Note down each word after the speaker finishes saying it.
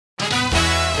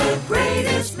the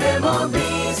greatest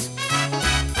memories.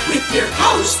 With your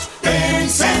host, Ben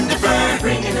Sandifer,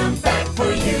 bringing them back for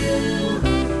you.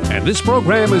 And this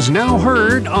program is now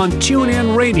heard on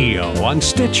TuneIn Radio, on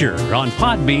Stitcher, on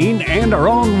Podbean, and our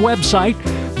own website,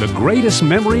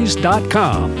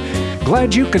 thegreatestmemories.com.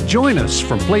 Glad you could join us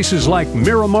from places like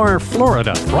Miramar,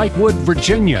 Florida, Brightwood,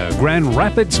 Virginia, Grand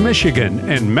Rapids, Michigan,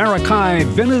 and Maracay,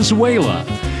 Venezuela.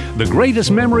 The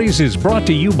Greatest Memories is brought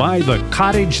to you by the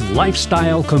Cottage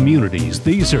Lifestyle Communities.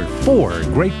 These are 4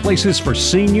 great places for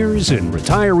seniors and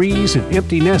retirees and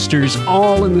empty nesters,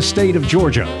 all in the state of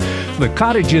Georgia.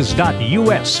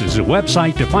 Thecottages.us is a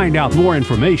website to find out more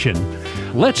information.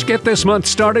 Let's get this month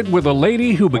started with a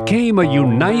lady who became a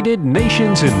United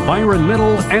Nations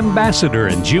Environmental Ambassador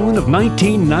in June of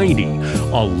 1990,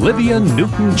 Olivia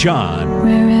Newton-John.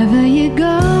 Wherever you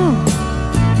go,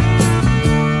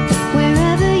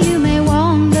 wherever you may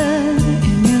wander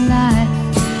in your life,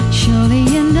 surely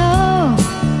you know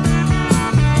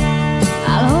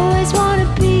I'll always want to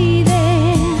be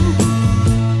there,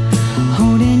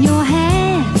 holding your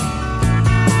hand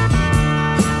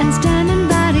and standing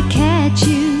by to catch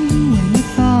you when you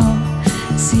fall,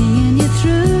 seeing you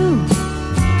through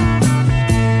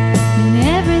in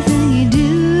everything you do.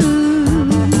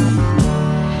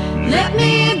 Let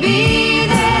me be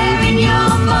there in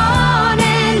your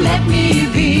morning, let me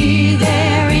be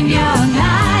there in your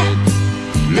night,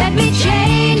 let me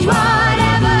change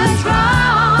whatever's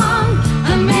wrong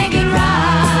and make it right.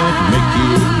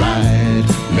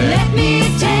 Let me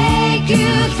take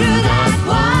you through that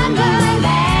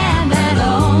wonderland that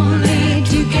only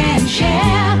two can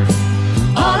share.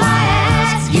 All I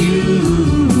ask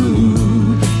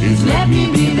you is let me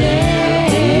be there.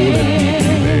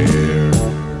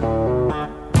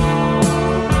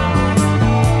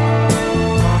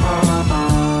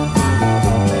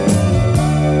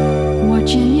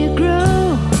 Watching you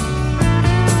grow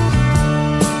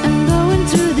and going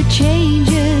through the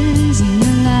changes in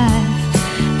your life,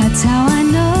 that's how I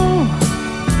know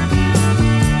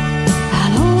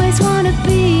I'll always want to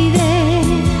be there.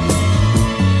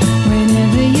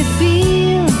 Whenever you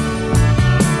feel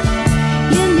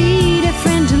you need a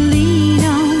friend to lean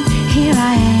on, here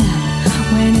I am.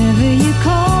 Whenever you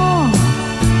call,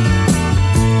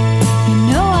 you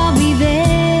know I'll be there.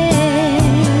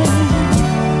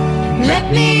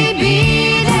 Let me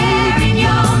be there in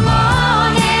your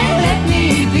morning, let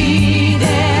me be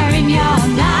there in your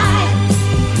night,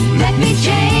 let me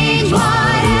change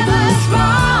whatever's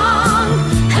wrong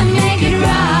and make it right.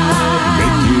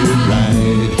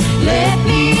 Let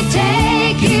me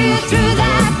take you through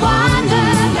that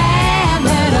wonderland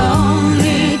that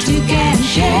only two can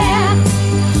share.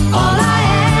 All I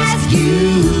ask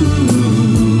you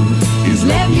is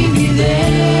let me be there.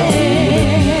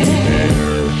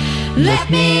 Let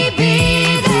me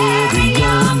be there in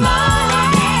your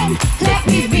morning, let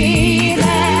me be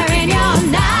there in your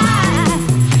night,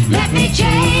 let me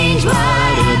change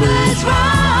whatever's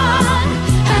wrong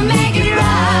and make it right.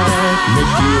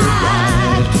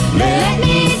 Let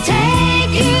me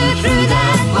take you through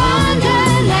that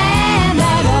wonderland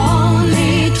that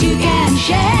only two can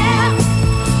share.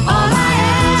 All I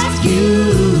ask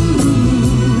you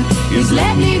is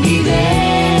let me be there.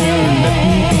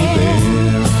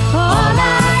 All I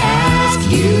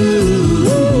ask you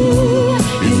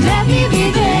is let me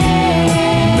be there.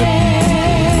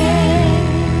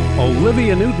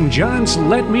 Olivia Newton-John's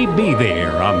Let Me Be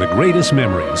There on The Greatest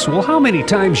Memories. Well, how many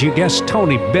times you guess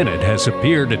Tony Bennett has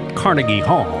appeared at Carnegie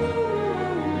Hall?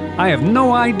 I have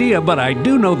no idea, but I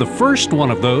do know the first one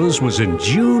of those was in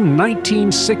June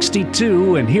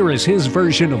 1962, and here is his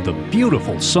version of the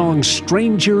beautiful song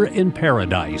Stranger in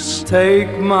Paradise.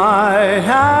 Take my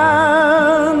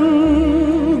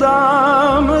hand,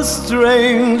 I'm a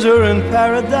stranger in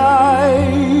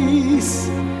paradise,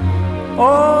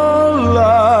 all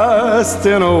lost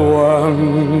in a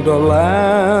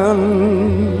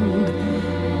wonderland.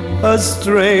 A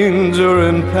stranger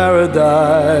in paradise.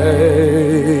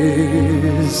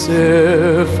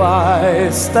 If I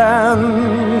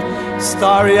stand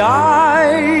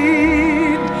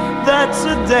starry-eyed, that's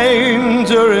a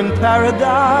danger in paradise.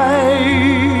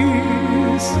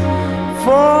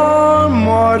 For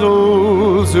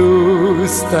mortals who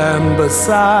stand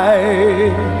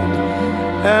beside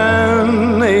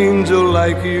an angel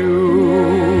like you,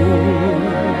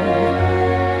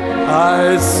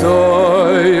 I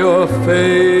saw your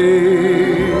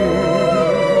face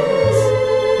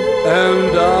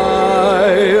and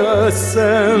I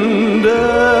ascended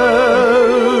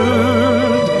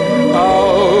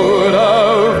out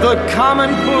of the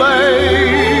commonplace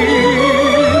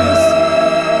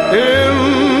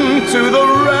into the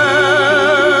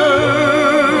realm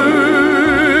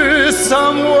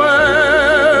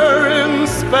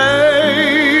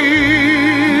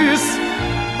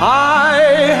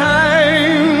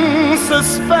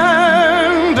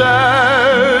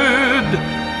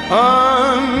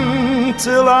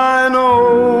till I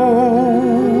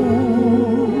know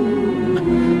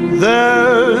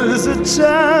there's a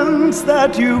chance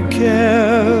that you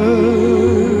care.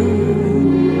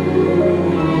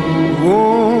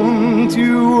 Won't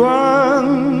you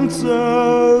answer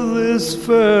this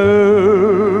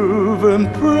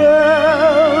fervent prayer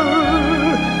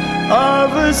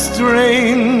of a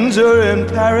stranger in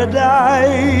paradise?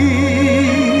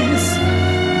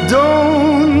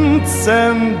 Don't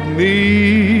send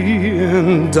me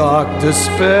in dark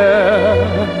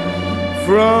despair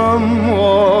from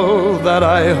all that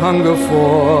I hunger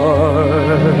for,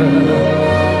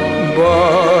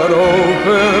 but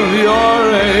open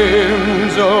your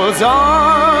angel's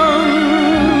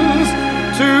arms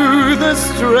to the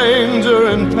stranger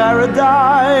in paradise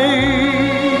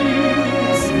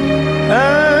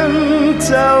and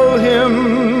tell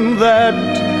him that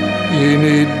he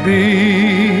need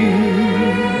be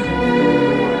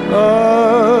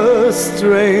a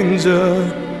stranger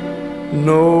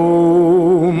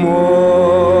no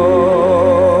more.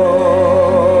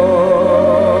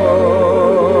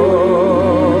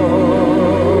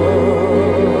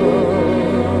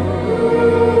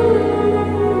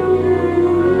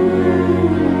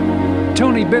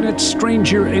 Tony Bennett's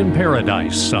Stranger in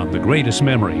Paradise on The Greatest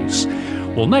Memories.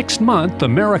 Well, next month,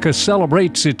 America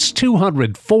celebrates its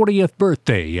 240th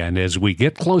birthday, and as we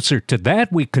get closer to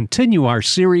that, we continue our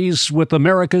series with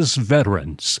America's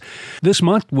veterans. This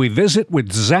month, we visit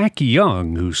with Zach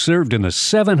Young, who served in the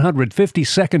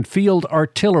 752nd Field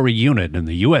Artillery Unit in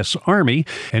the U.S. Army,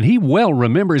 and he well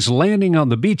remembers landing on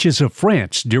the beaches of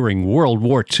France during World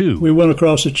War II. We went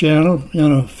across the channel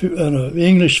in an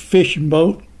English fishing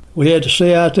boat. We had to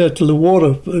stay out there till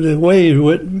the waves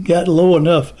got low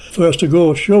enough for us to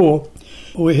go ashore.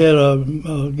 We had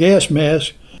a gas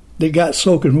mask that got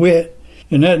soaking wet,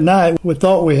 and that night we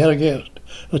thought we had a gas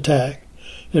attack.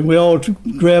 And we all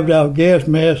grabbed our gas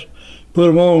masks, put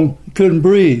them on, couldn't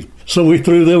breathe, so we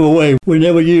threw them away. We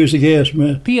never used the gas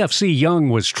mask. PFC Young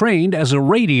was trained as a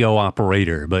radio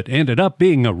operator, but ended up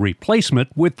being a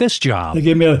replacement with this job. They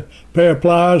gave me a pair of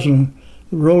pliers and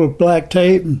a roll of black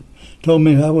tape and told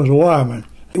me I was a wireman.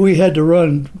 We had to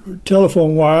run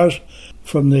telephone wires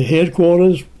from the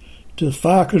headquarters to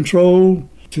fire control,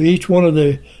 to each one of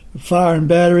the firing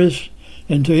batteries,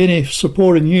 and to any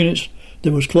supporting units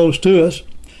that was close to us.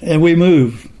 And we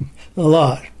moved a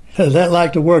lot. That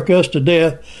liked to work us to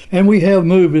death, and we have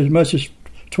moved as much as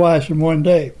twice in one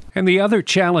day. And the other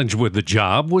challenge with the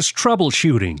job was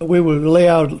troubleshooting. We would lay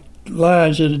out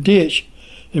lines in a ditch,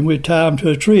 and we'd tie them to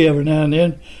a tree every now and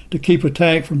then to keep a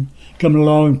tank from coming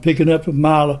along and picking up a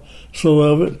mile or so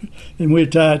of it, and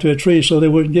we'd tie it to a tree so they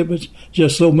wouldn't get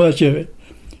just so much of it.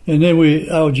 And then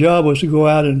our job was to go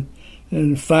out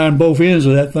and find both ends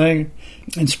of that thing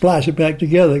and splice it back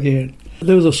together again.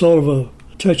 There was a sort of a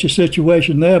touchy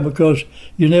situation there because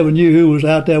you never knew who was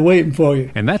out there waiting for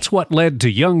you. And that's what led to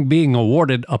Young being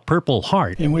awarded a Purple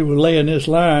Heart. And we were laying this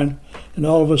line, and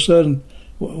all of a sudden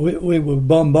we were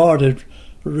bombarded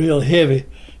real heavy,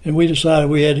 and we decided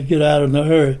we had to get out in a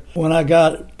hurry. When I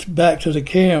got back to the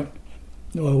camp,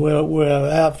 where our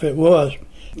outfit was,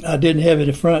 I didn't have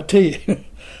any front teeth.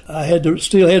 I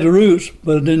still had the roots,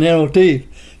 but I didn't have no teeth.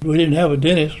 We didn't have a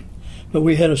dentist, but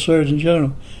we had a Surgeon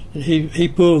General. He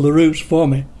pulled the roots for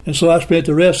me, and so I spent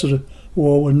the rest of the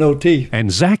war with no teeth.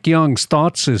 And Zach Young's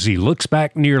thoughts as he looks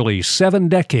back nearly 7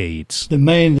 decades. The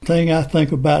main thing I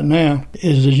think about now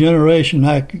is the generation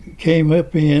I came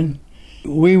up in.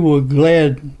 We were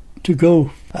glad to go.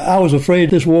 I was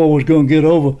afraid this war was going to get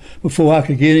over before I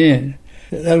could get in.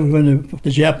 That was when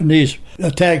the Japanese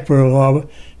attacked Pearl Harbor.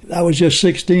 I was just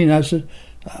 16. I said,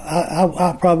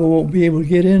 I probably won't be able to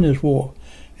get in this war.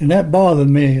 And that bothered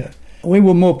me. We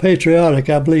were more patriotic,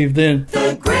 I believe, then.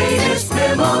 The greatest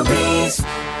memories.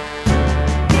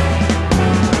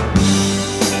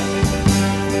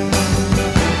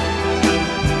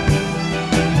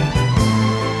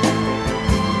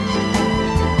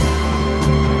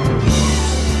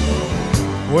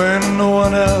 When no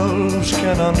one else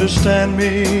can understand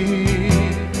me,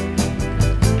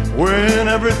 when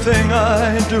everything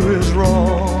I do is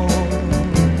wrong,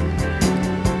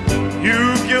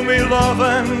 you give me love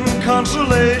and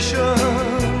consolation.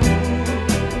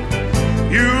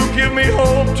 You give me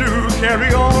hope to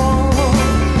carry on,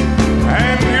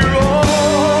 and you're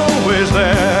always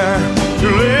there to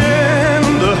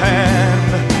lend a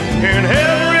hand in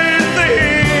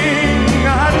everything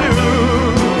I do.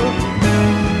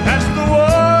 That's the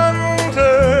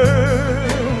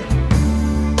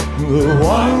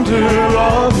wonder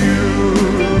of you.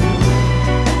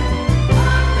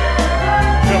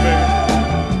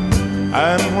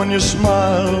 And when you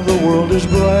smile, the world is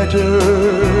brighter.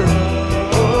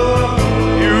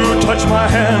 You touch my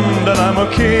hand and I'm a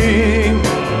king.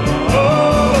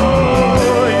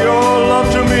 Oh, your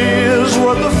love to me is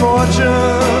worth a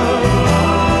fortune.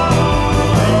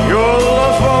 Your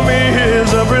love for me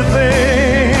is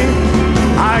everything.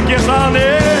 I guess I'll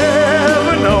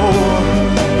never know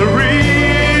the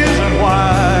reason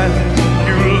why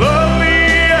you love me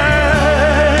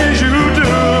as you do.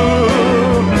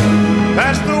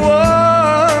 That's the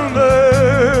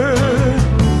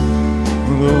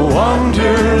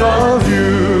wonder of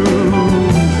you.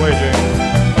 Waiting.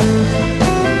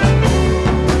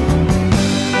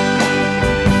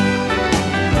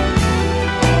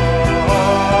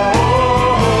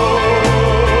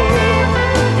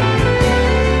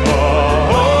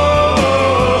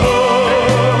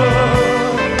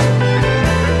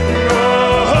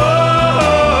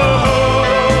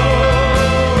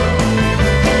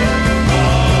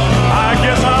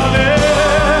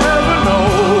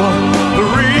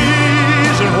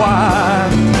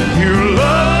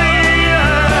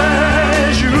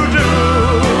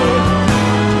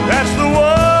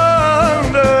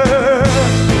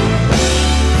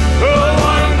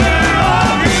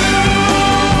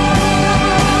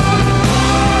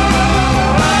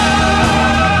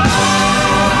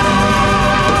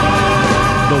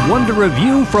 Wonder of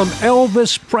You from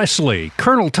Elvis Presley.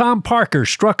 Colonel Tom Parker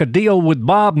struck a deal with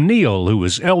Bob Neal, who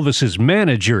was Elvis's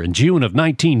manager, in June of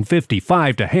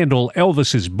 1955 to handle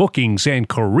Elvis's bookings and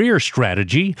career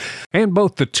strategy. And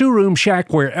both the two-room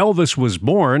shack where Elvis was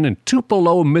born in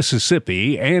Tupelo,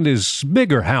 Mississippi, and his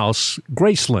bigger house,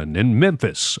 Graceland in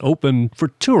Memphis, opened for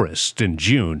tourists in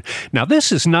June. Now,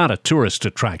 this is not a tourist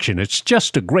attraction. It's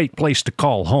just a great place to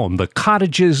call home. The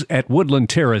Cottages at Woodland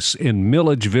Terrace in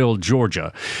Milledgeville,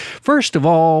 Georgia. First of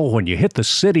all, when you hit the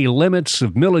city limits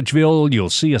of Milledgeville, you'll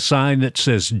see a sign that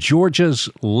says Georgia's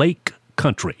Lake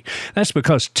Country. That's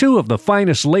because two of the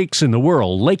finest lakes in the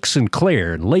world, Lake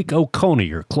Sinclair and Lake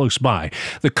Oconee, are close by.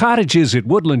 The Cottages at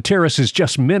Woodland Terrace is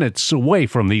just minutes away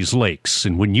from these lakes,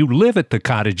 and when you live at the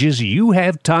Cottages, you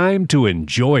have time to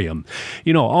enjoy them.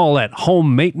 You know, all that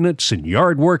home maintenance and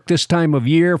yard work this time of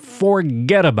year,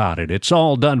 forget about it. It's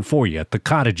all done for you at the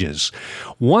Cottages.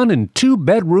 1- and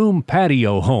 2-bedroom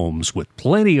patio homes with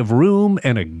plenty of room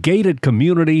and a gated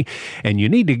community, and you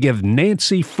need to give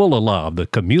Nancy Fullalove, the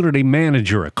community manager,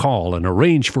 a call and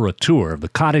arrange for a tour of the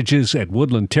Cottages at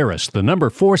Woodland Terrace. The number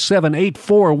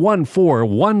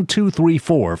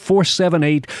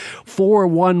 478-414-1234,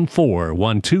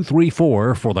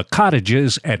 478-414-1234 for the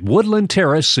Cottages at Woodland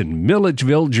Terrace in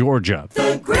Milledgeville, Georgia.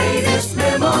 The greatest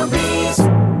memories,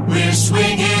 we're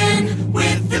swinging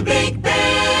with the big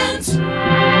bands.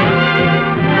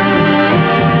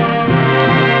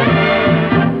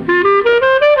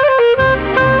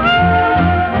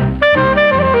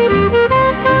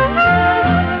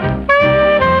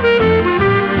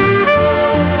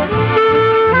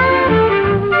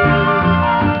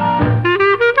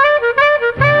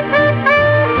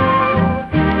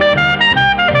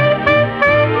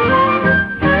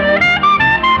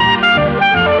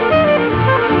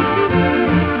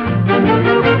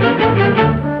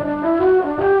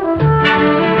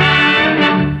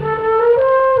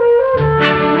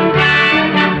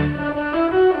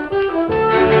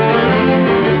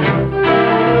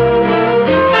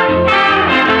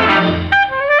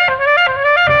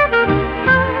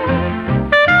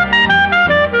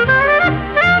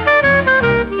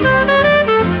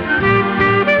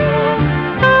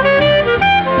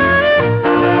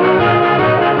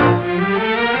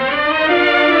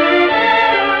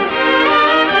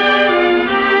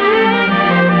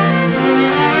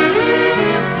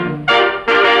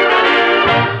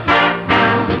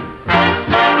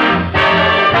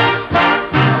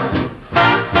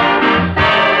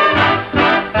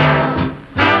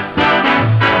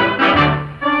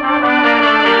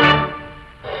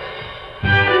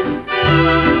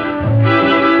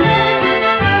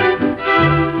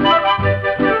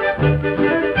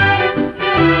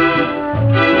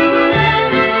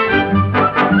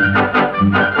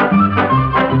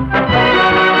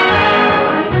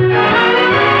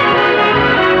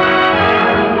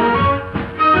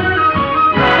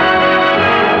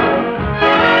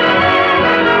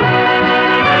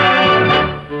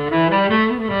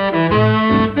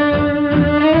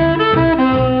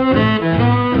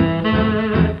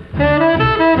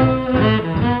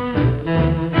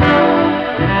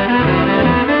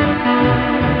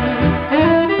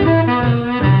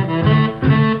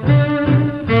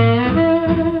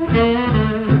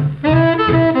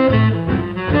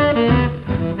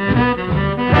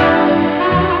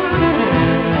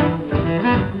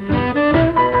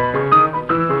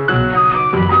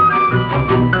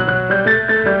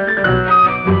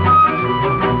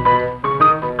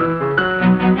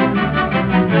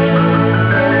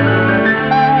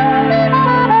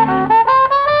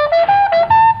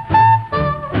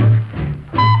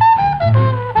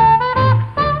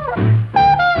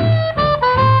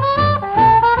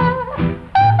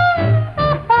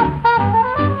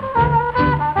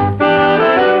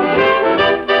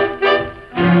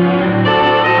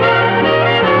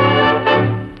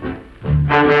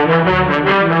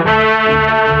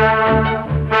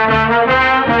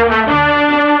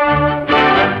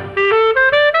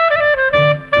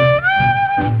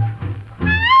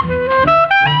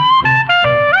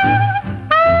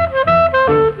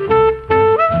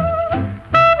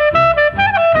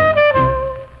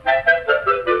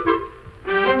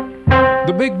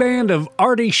 band of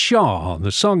Artie Shaw.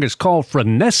 The song is called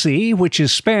Frenesí, which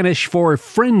is Spanish for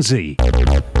frenzy. Happy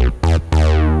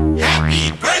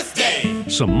birthday!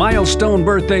 Some milestone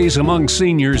birthdays among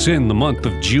seniors in the month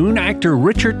of June. Actor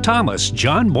Richard Thomas,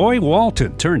 John Boy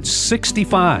Walton, turned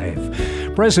 65.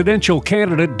 Presidential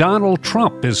candidate Donald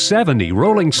Trump is 70.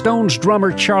 Rolling Stones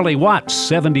drummer Charlie Watts,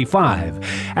 75.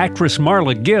 Actress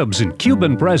Marla Gibbs and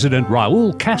Cuban President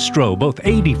Raul Castro, both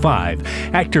 85.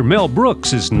 Actor Mel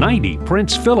Brooks is 90.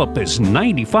 Prince Philip is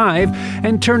 95.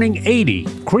 And turning 80,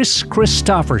 Chris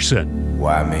Christopherson.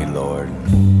 Why me, Lord?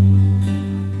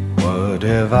 What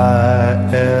have I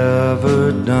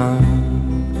ever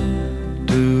done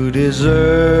to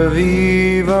deserve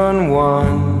even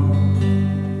one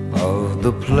of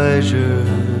the pleasures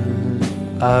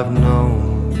I've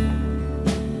known?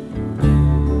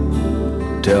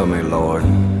 Tell me, Lord,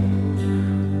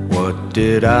 what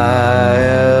did I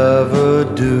ever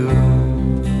do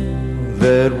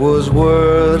that was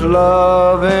worth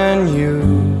loving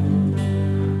you?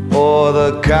 For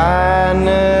the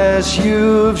kindness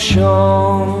you've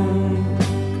shown.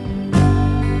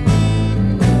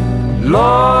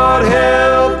 Lord,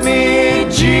 help me,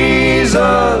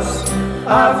 Jesus,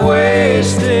 I've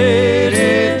wasted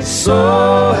it,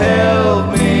 so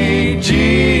help me,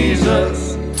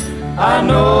 Jesus, I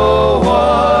know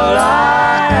what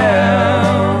I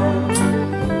am.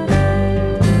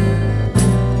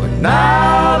 But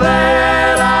now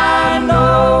that I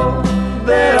know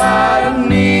that I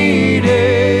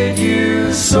needed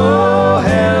you, so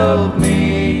help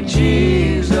me,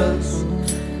 Jesus,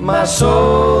 my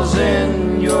soul's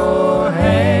in your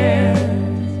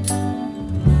hands.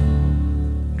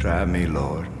 Try me,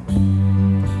 Lord,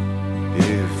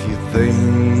 if you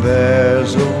think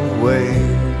there's a way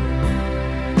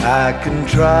I can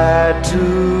try to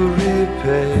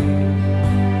repay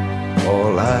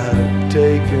all I've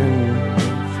taken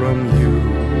from you.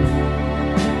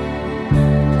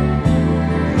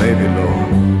 Maybe,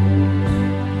 Lord,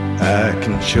 I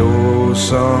can show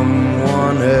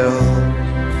someone else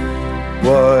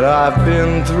what I've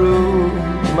been through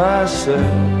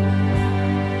myself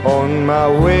on my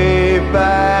way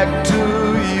back to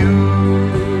you.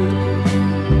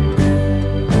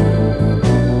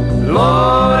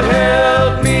 Lord,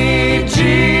 help me,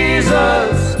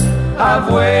 Jesus, I've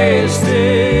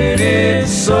wasted it,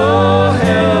 so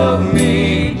help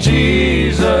me,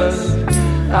 Jesus,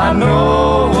 I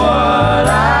know what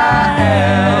I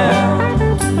am.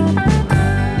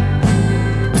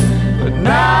 But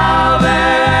now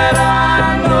that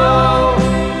I know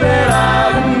that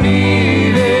I've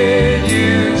needed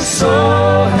you,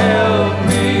 so help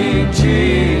me,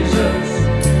 Jesus,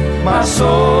 my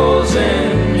soul's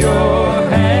in your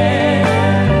hands.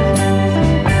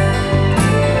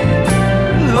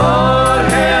 Lord,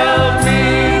 help me,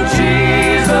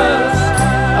 Jesus,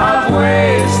 I've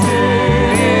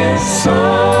wasted it, so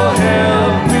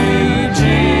help me,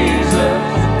 Jesus,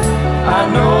 I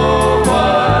know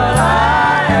what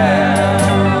I am.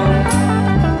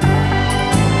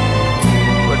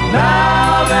 But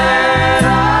now that I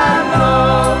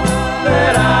know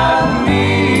that I've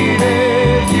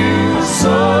needed you,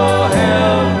 so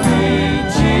help me,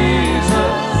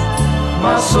 Jesus,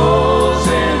 my soul's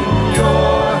in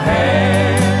your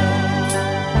hands.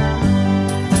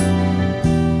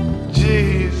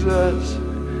 Jesus,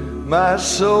 my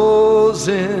soul's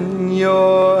in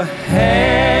your hands.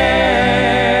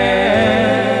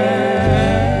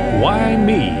 Why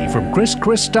Me? From Chris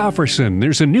Christopherson.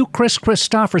 There's a new Chris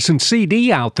Christopherson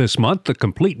CD out this month, the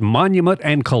Complete Monument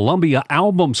and Columbia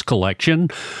Albums Collection.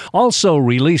 Also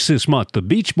released this month, the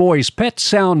Beach Boys' Pet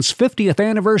Sounds 50th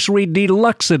Anniversary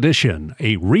Deluxe Edition,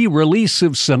 a re-release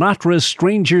of Sinatra's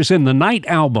Strangers in the Night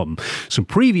album, some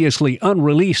previously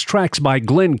unreleased tracks by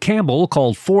Glenn Campbell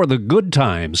called For the Good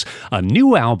Times, a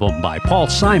new album by Paul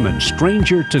Simon,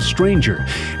 Stranger to Stranger,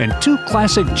 and two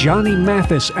classic Johnny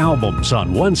Mathis albums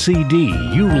on one CD,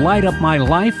 You Light Up My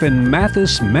Life and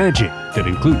Mathis Magic, that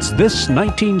includes this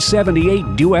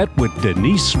 1978 duet with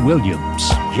Denise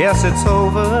Williams. Yes, it's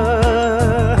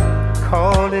over,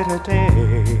 call it a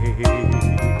day.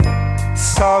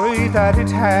 Sorry that it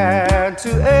had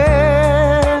to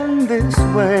end this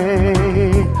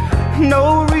way.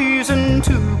 No reason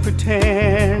to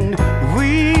pretend,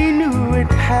 we knew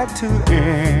it had to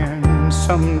end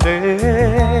someday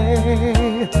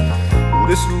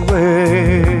this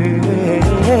way.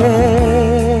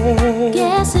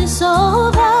 Guess it's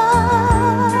over,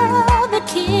 the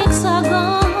kicks are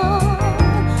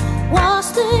gone.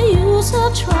 What's the use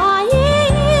of trying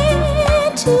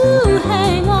to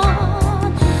hang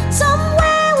on?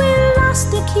 Somewhere we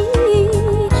lost the key,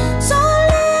 so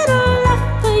little left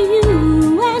for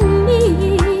you and me.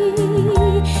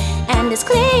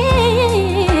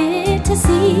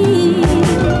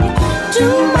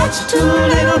 too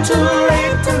little, too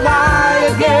late to lie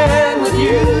again with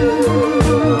you.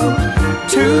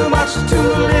 Too much, too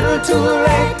little, too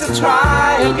late to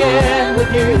try again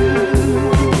with you.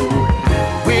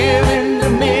 We're in the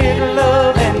middle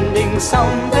of ending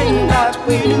something that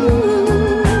we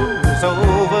knew was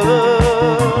over.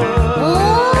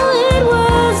 Oh, it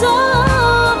was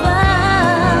over.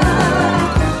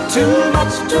 Too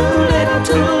much, too little,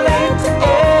 too late to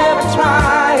ever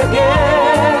try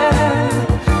again.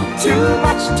 Too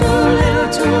much, too little,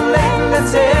 too late,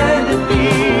 let's end it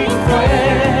being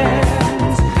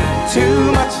friends.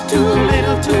 Too much, too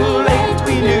little, too late,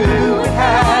 we knew it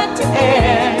had to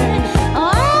end.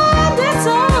 And it's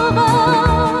over.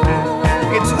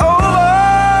 It's over.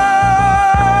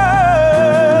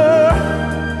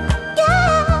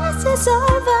 Yes, it's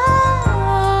over.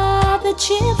 The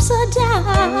chips are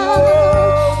down.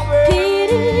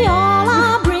 Pity all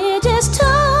our bridges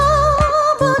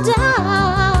tumble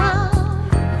down.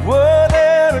 Were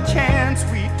there a chance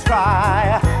we'd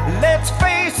try? Let's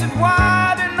face it,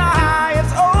 wide and high,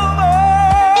 it's over.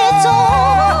 It's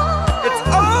over. It's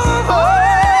over.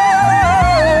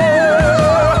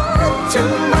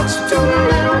 Too much, too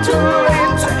little, too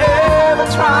late to ever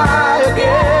try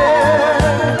again.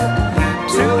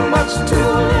 Too much, too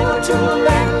little, too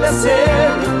late, let's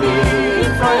end it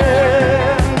being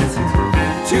friends.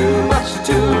 Too much,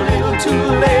 too little, too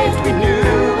late, we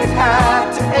knew it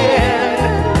had to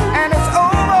end. And it's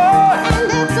over.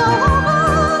 And it's over.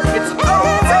 It's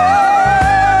over.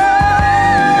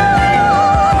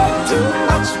 Too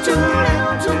much, too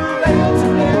little, too late to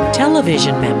end.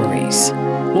 Television memories.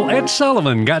 Well, Ed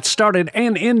Sullivan got started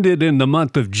and ended in the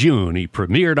month of June. He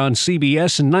premiered on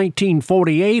CBS in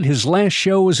 1948. His last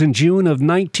show was in June of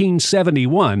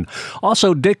 1971.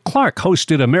 Also, Dick Clark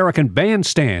hosted American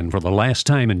Bandstand for the last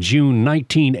time in June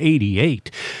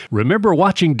 1988. Remember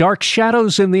watching Dark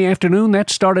Shadows in the afternoon? That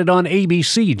started on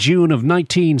ABC, June of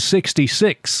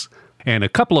 1966. And a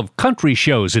couple of country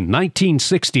shows in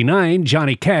 1969.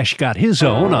 Johnny Cash got his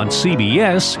own on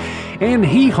CBS, and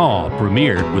Hee Haw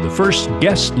premiered with the first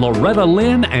guest Loretta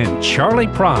Lynn and Charlie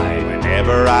Pride.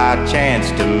 Whenever I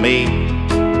chance to meet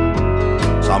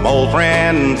some old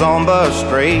friends on the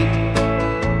street,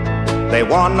 they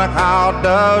wonder how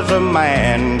does a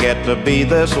man get to be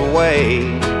this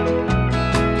way.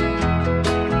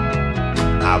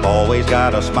 I've always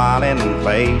got a smiling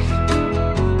face,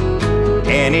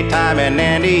 anytime and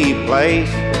any place.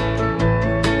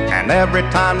 And every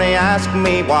time they ask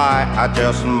me why, I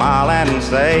just smile and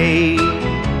say,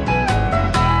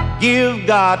 you've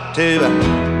got to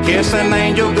kiss an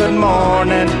angel good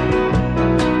morning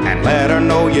and let her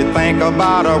know you think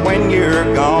about her when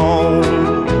you're gone.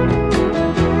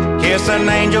 Kiss an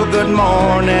angel good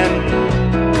morning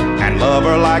and love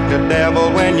her like the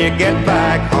devil when you get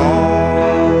back home.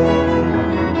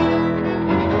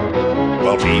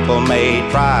 Well, people may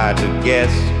try to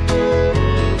guess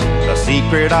the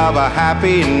secret of a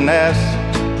happiness,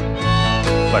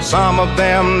 but some of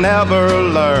them never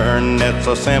learn it's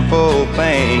a simple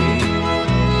thing.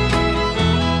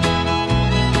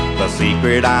 The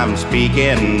secret I'm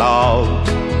speaking of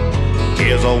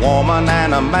is a woman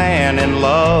and a man in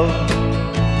love,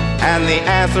 and the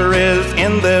answer is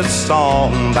in this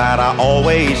song that I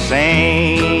always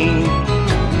sing.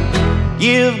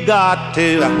 You've got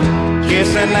to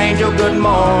kiss an angel good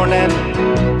morning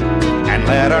and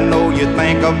let her know you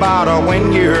think about her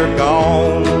when you're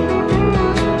gone.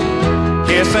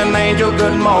 Kiss an angel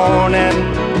good morning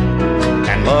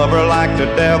and love her like the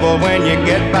devil when you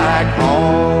get back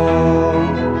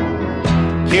home.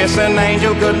 Kiss an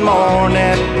angel good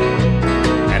morning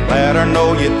and let her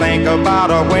know you think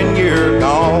about her when you're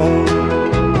gone.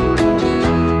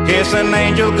 Kiss an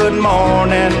angel good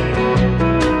morning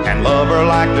and love her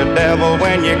like the devil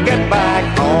when you get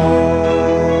back home.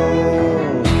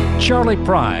 Charlie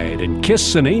Pride and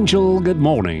Kiss an Angel Good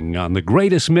Morning on The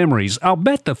Greatest Memories. I'll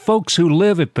bet the folks who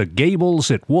live at the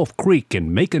Gables at Wolf Creek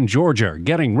in Macon, Georgia are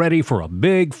getting ready for a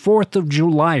big 4th of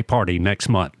July party next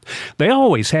month. They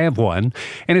always have one,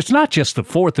 and it's not just the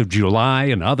 4th of July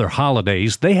and other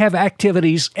holidays. They have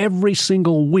activities every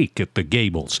single week at the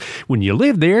Gables. When you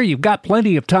live there, you've got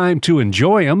plenty of time to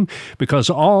enjoy them because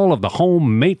all of the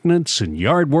home maintenance and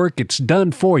yard work, it's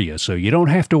done for you, so you don't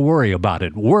have to worry about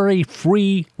it.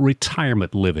 Worry-free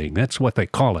retirement living. That's what they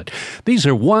call it. These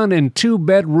are 1- and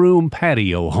 2-bedroom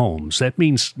patio homes. That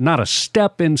means not a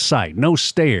step in sight, no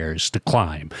stairs to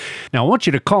climb. Now, I want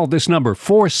you to call this number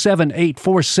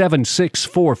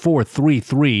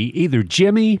 478-476-4433. Either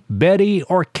Jimmy, Betty,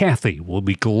 or Kathy will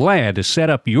be glad to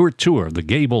set up your tour of the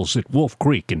Gables at Wolf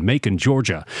Creek in Macon,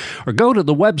 Georgia. Or go to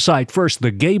the website first,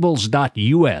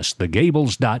 thegables.us,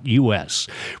 thegables.us.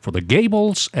 For the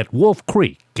Gables at Wolf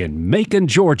Creek in Macon,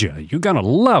 Georgia. You're going to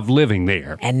love living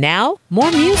there. And now,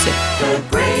 more music. The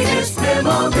greatest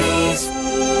memories.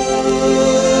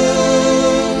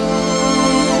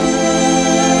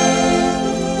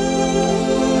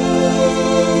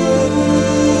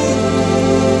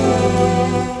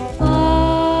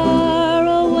 Far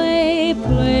away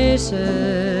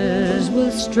places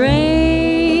with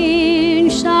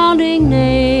strange sounding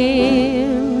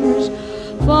names.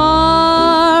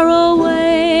 Far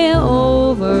away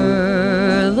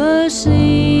over the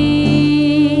sea.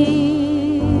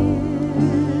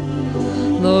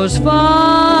 Those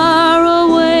far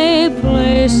away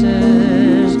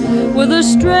places with the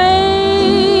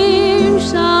strange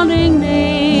sounding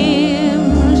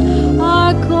names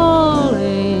are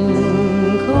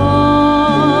calling,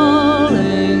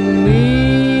 calling me.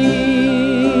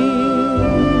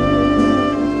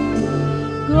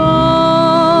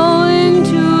 Going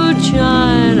to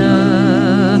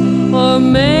China or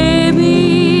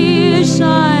maybe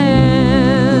Siam.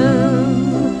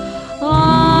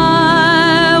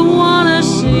 I wanna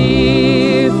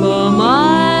see for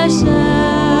myself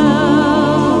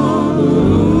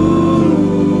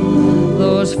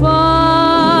those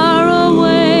far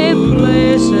away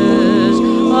places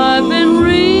I've been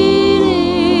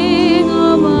reading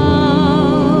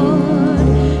about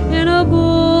in a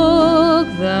book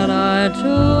that I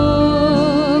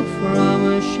took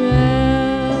from a shelf.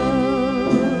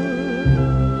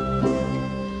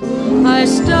 I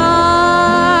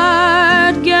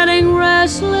start getting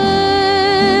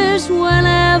restless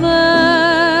whenever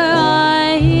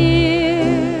I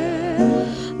hear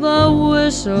the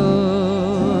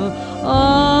whistle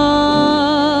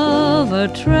of a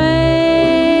train.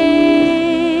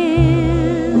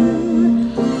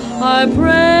 I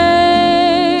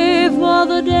pray for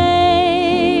the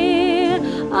day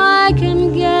I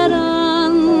can get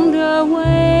underway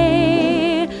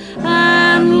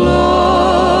and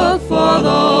look for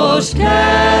those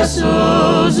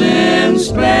castles in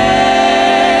Spain.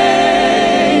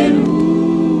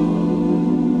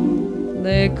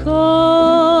 They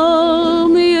call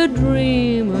me a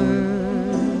dreamer.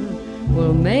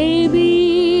 Well,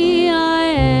 maybe I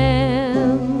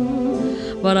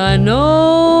am, but I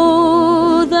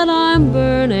know that I'm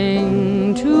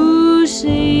burning to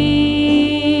see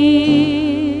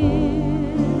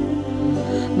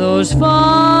those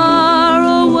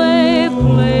far away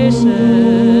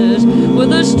places with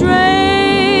the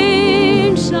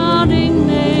strange sounding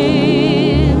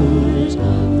names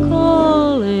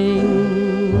calling,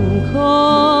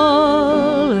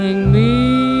 calling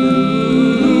me.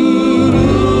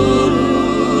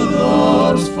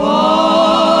 Those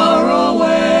far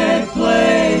away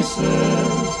places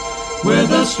with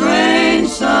the strange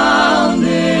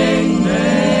sounding names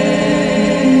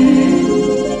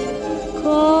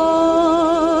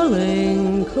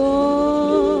calling,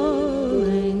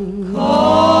 calling,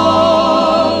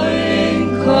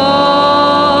 calling,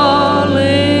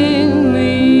 calling me.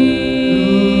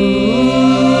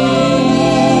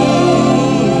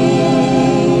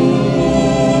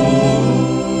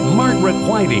 Margaret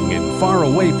Whiting in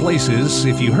Faraway Places.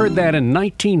 If you heard that in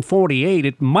 1948,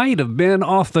 it might have been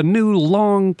off the new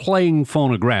long-playing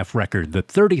phonograph record. The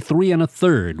 33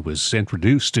 1/3 was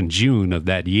introduced in June of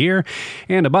that year,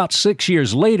 and about 6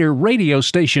 years later, radio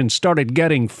stations started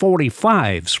getting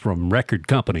 45s from record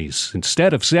companies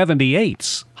instead of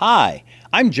 78s. Hi,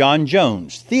 I'm John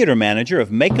Jones, theater manager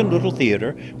of Macon Little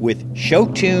Theater with Show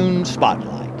Tune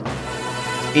Spotlight.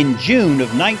 In June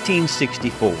of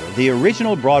 1964, the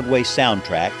original Broadway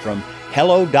soundtrack from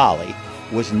Hello, Dolly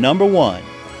was #1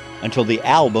 until the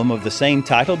album of the same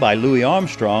title by Louis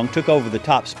Armstrong took over the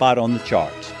top spot on the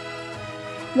charts.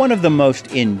 One of the most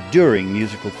enduring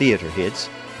musical theater hits,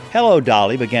 Hello,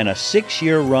 Dolly began a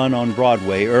 6-year run on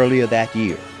Broadway earlier that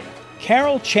year.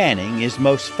 Carol Channing is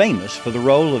most famous for the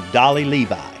role of Dolly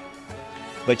Levi,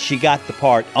 but she got the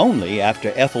part only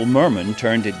after Ethel Merman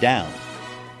turned it down.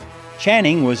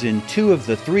 Channing was in 2 of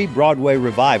the 3 Broadway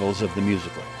revivals of the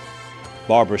musical.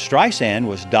 Barbra Streisand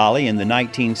was Dolly in the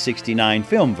 1969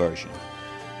 film version.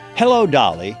 Hello,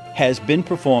 Dolly has been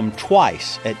performed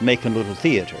twice at Macon Little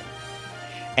Theater.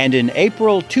 And in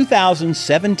April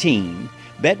 2017,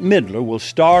 Bette Midler will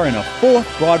star in a fourth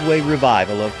Broadway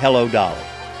revival of Hello, Dolly.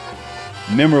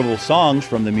 Memorable songs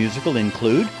from the musical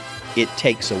include It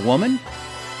Takes a Woman,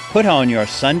 Put On Your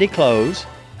Sunday Clothes,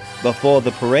 Before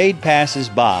the Parade Passes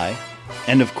By,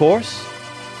 and of course,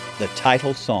 the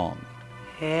title song.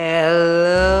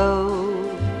 Hello,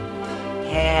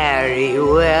 Harry,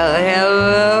 well,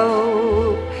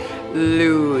 hello,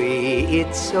 Louie,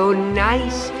 it's so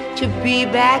nice to be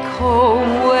back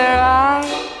home where I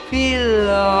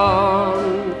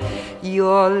belong.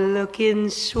 You're looking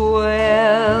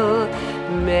swell,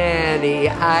 Manny,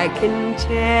 I can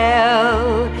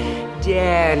tell.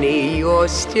 Danny, you're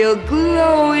still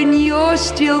glowing, you're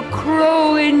still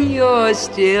crowing, you're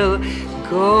still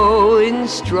going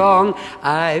strong.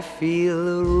 I feel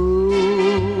the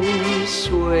room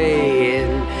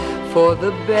swaying, for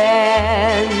the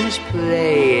band's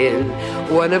playing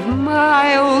one of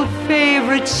my old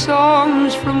favorite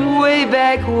songs from way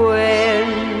back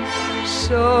when.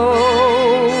 So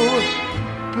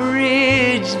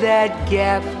bridge that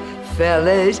gap,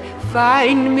 fellas,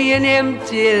 find me an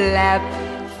empty lap,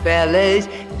 fellas,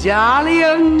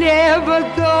 Dolly'll never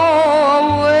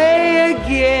go away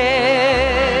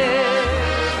again.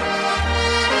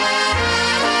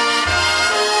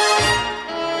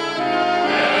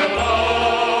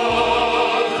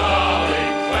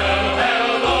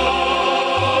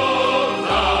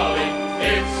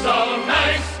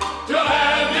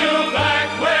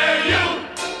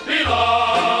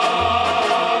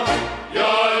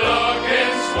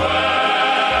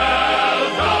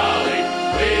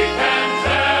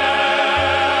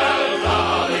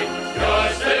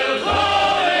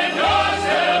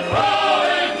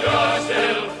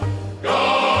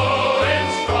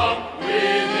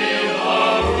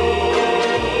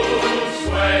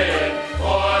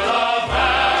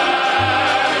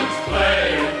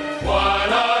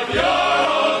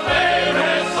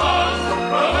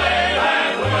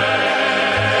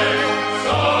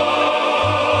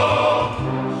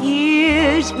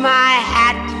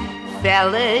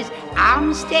 Fellas,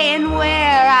 I'm staying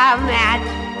where I'm at,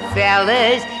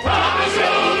 fellas. Promise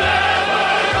you'll never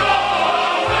go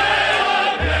away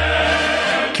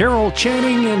again. Carol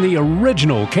Channing and the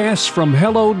original cast from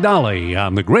Hello, Dolly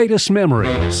on The Greatest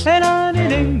Memories.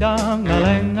 Ding-dong,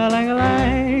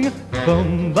 a-lang,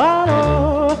 boom,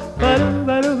 ba-do,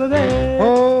 ba-do-ba-do-ba-day.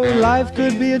 Oh, life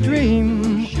could be a dream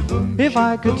if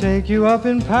I could take you up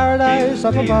in paradise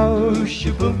up above.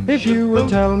 If you would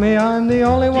tell me I'm the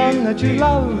only one that you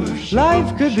love.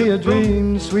 Life could be a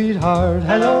dream, sweetheart.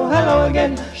 Hello, hello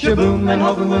again. Shaboom, and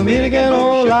hoping we'll meet again.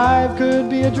 Oh, life could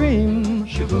be a dream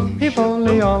if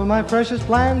only all my precious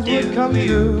plans would come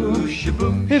true.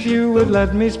 If you would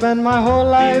let me spend my whole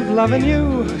life loving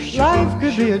you. Life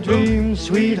could be a dream,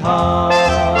 sweetheart.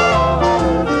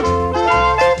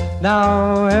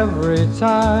 Now every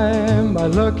time I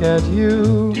look at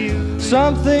you,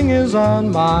 something is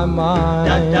on my mind.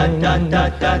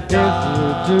 If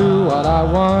you do what I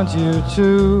want you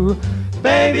to,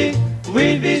 baby,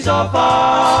 we'd be so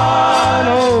fine.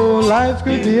 Oh, life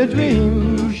could be a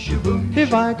dream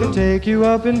if I could take you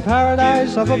up in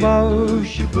paradise up above.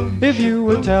 If you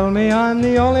would tell me I'm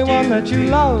the only one that you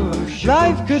love.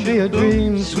 Life could be a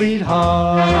dream,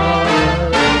 sweetheart.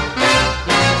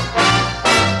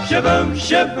 Shaboom,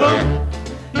 shaboom,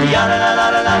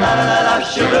 ya-la-la-la-la-la-la-la,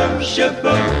 shaboom,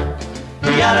 shaboom,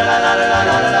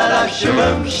 ya-la-la-la-la-la-la-la,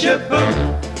 shaboom, shaboom,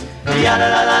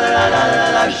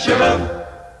 ya-la-la-la-la-la-la-la, shaboom,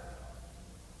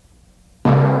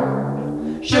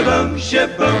 shaboom,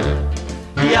 shaboom,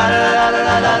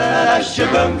 ya-la-la-la-la-la-la-la,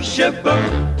 shaboom, shaboom,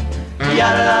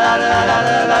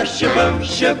 ya-la-la-la-la-la-la-la, shaboom,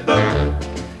 shaboom,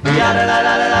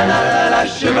 ya-la-la-la-la-la-la-la,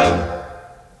 shaboom.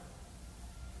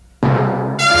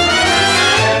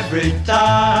 Every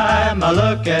time I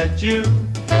look at you,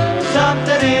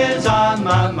 something is on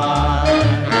my mind.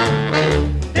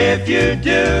 If you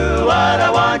do what I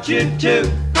want you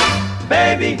to,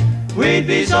 baby, we'd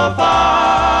be so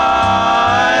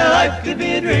fine. Life could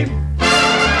be a dream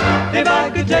if I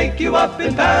could take you up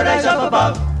in paradise up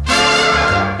above.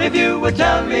 If you would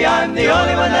tell me I'm the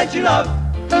only one that you love.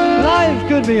 Life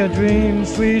could be a dream,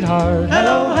 sweetheart.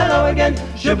 Hello, hello again.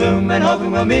 Shaboom, and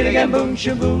hoping we'll meet again. Boom,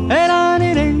 shaboom.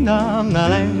 Ding-dong,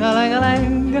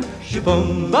 a-lang,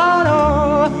 shaboom,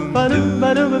 ba-do, ba-do,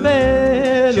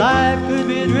 ba-do-ba-ba. Life could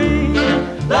be a dream.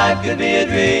 Life could be a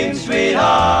dream, sweetheart.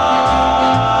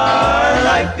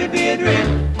 Life could be a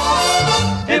dream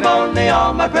if only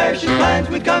all my precious plans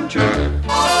would come true.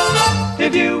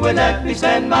 If you would let me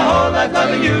spend my whole life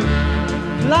loving you.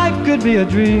 Life could be a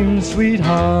dream,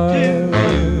 sweetheart. Do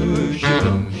you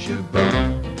shaboom shaboom?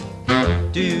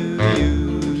 Do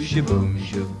you shaboom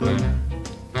shaboom?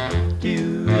 Do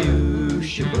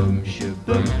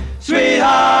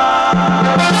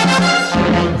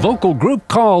Vocal group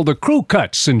called the Crew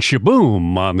Cuts and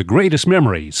Shaboom on The Greatest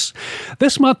Memories.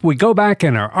 This month we go back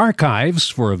in our archives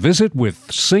for a visit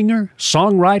with singer,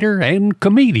 songwriter, and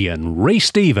comedian Ray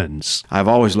Stevens. I've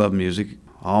always loved music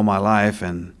all my life,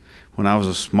 and when I was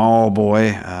a small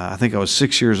boy, I think I was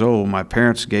 6 years old, my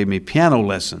parents gave me piano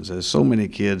lessons, as so many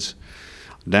kids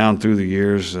down through the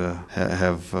years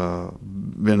have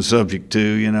been subject to.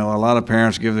 You know, a lot of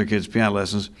parents give their kids piano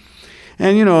lessons.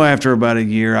 And, you know, after about a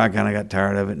year, I kind of got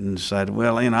tired of it and decided,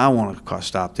 well, you know, I want to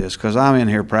stop this because I'm in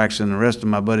here practicing. The rest of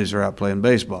my buddies are out playing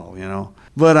baseball, you know.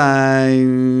 But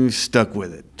I stuck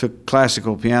with it. Took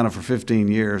classical piano for 15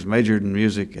 years, majored in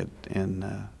music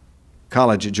in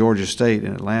college at Georgia State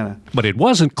in Atlanta. But it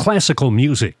wasn't classical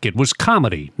music. It was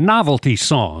comedy, novelty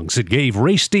songs that gave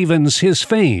Ray Stevens his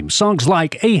fame. Songs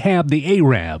like Ahab the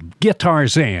Arab,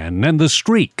 Guitarzan, and The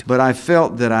Streak. But I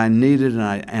felt that I needed an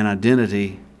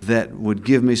identity that would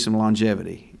give me some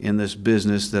longevity in this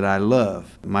business that I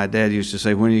love. My dad used to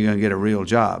say, when are you going to get a real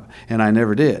job? And I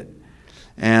never did.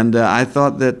 And I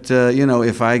thought that, you know,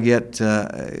 if I get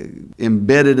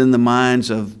embedded in the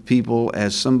minds of people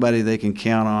as somebody they can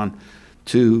count on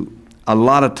to a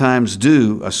lot of times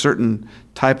do a certain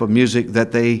type of music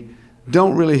that they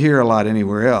don't really hear a lot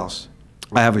anywhere else,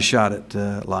 I have a shot at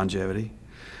longevity.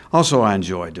 Also, I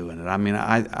enjoy doing it. I mean,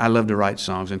 I love to write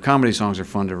songs, and comedy songs are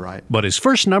fun to write. But his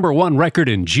first #1 record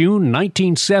in June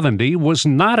 1970 was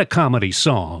not a comedy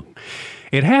song.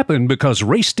 It happened because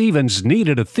Ray Stevens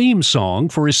needed a theme song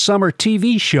for his summer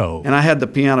TV show. And I had the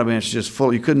piano bench just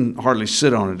full. You couldn't hardly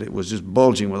sit on it. It was just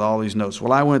bulging with all these notes.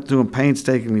 Well, I went through them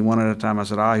painstakingly one at a time. I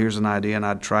said, here's an idea, and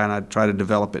I'd try to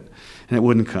develop it, and it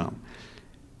wouldn't come.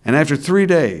 And after 3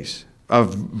 days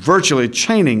of virtually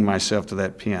chaining myself to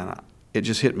that piano, it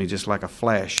just hit me just like a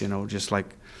flash, you know, just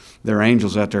like there are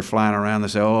angels out there flying around. They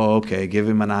say, oh, okay, give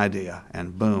him an idea.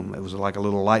 And boom, it was like a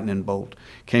little lightning bolt.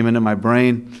 Came into my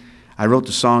brain. I wrote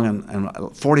the song in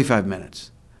 45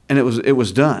 minutes. And it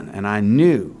was done. And I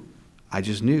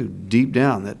just knew deep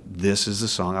down that this is the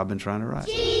song I've been trying to write.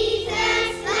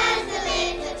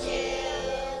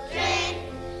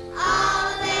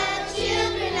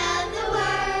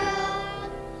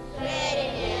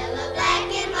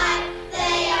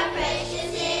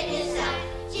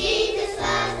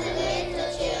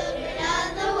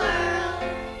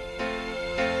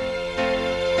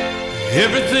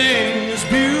 Everything is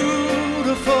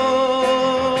beautiful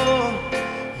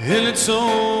in its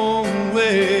own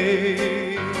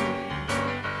way,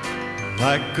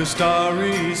 like a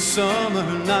starry summer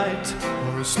night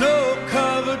or a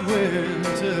snow-covered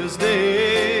winter's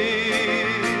day.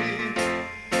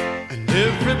 And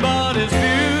everybody's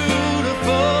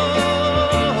beautiful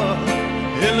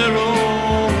in their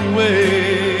own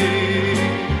way.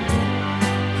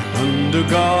 And under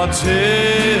God's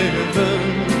heaven,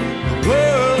 the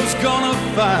world's gonna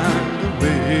find a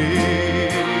way.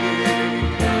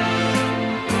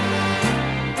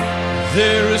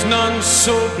 There is none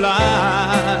so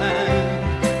blind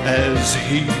as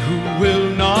he who will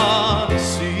not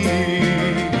see.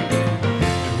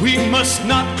 We must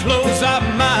not close our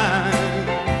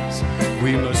minds.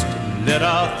 We must let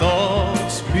our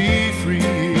thoughts be free.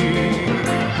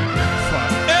 For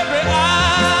every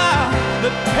hour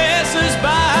that passes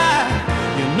by,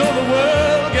 you know the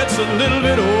world gets a little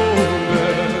bit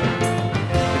older.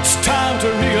 It's time to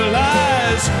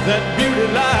realize that beauty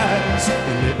lies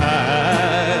in the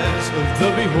eyes of the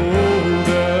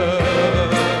beholder.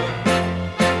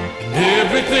 And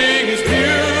everything is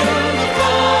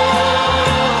beautiful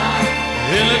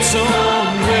in its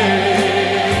own way,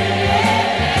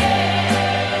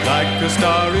 like a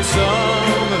starry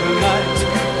summer night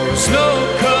or a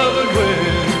snow-covered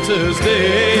winter's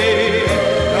day.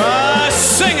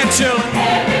 Sing it, children.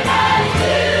 Everybody's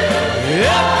beautiful.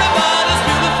 Everybody's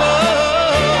beautiful.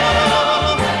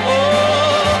 Oh,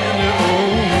 in their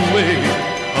own way.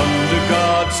 Under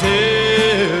God's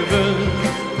heaven,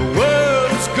 the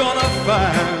world's gonna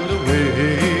find a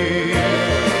way.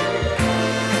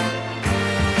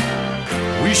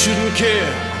 We shouldn't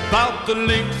care about the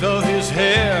length of his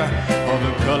hair or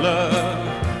the color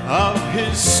of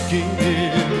his skin.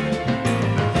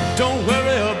 Don't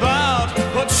worry about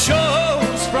what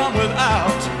shows from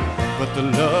without, but the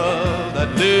love that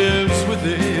lives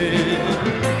within.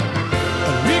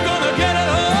 And we're gonna get it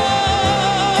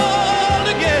all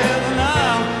together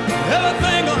now.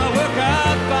 Everything gonna work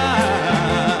out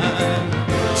fine.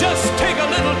 Just take a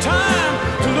little time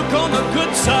to look on the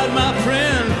good side, my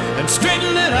friend, and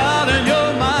straighten it out in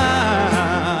your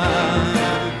mind.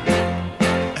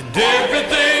 And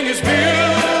everything is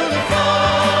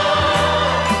beautiful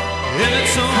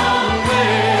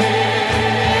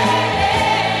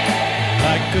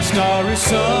the starry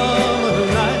summer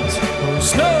nights, or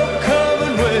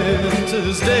snow-covered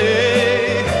winter's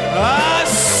day. I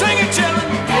sing it, children.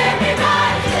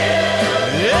 Everybody's beautiful.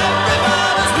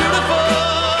 Everybody's beautiful.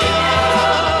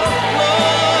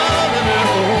 Love in their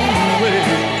own way.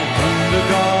 Under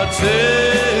God's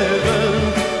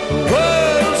heaven, the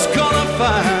world's gonna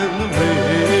find a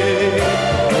way.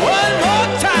 One more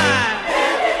time.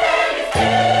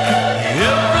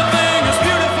 Everything is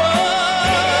beautiful.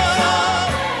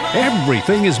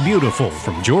 Everything is Beautiful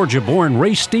from Georgia-born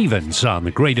Ray Stevens on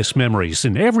The Greatest Memories.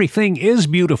 And everything is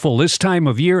beautiful this time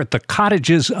of year at the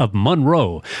Cottages of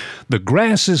Monroe. The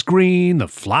grass is green, the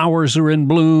flowers are in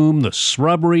bloom, the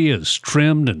shrubbery is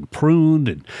trimmed and pruned.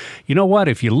 And you know what?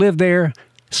 If you live there,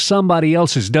 somebody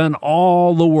else has done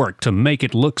all the work to make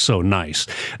it look so nice.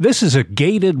 This is a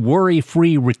gated,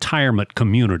 worry-free retirement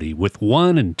community with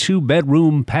 1- and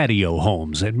 2-bedroom patio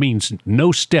homes. That means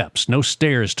no steps, no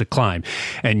stairs to climb.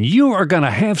 And you are going to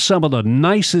have some of the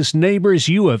nicest neighbors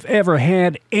you have ever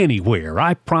had anywhere,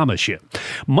 I promise you.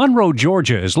 Monroe,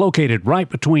 Georgia is located right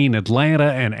between Atlanta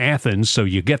and Athens, so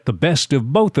you get the best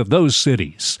of both of those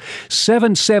cities.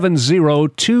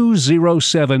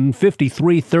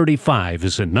 770-207-5335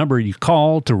 is a number you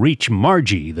call to reach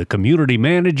Margie, the community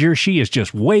manager. She is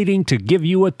just waiting to give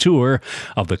you a tour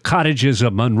of the Cottages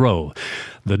of Monroe.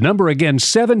 The number again,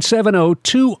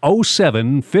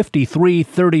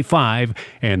 770-207-5335,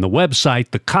 and the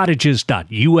website,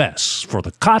 thecottages.us, for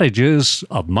the Cottages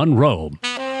of Monroe.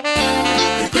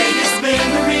 The greatest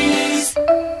memories.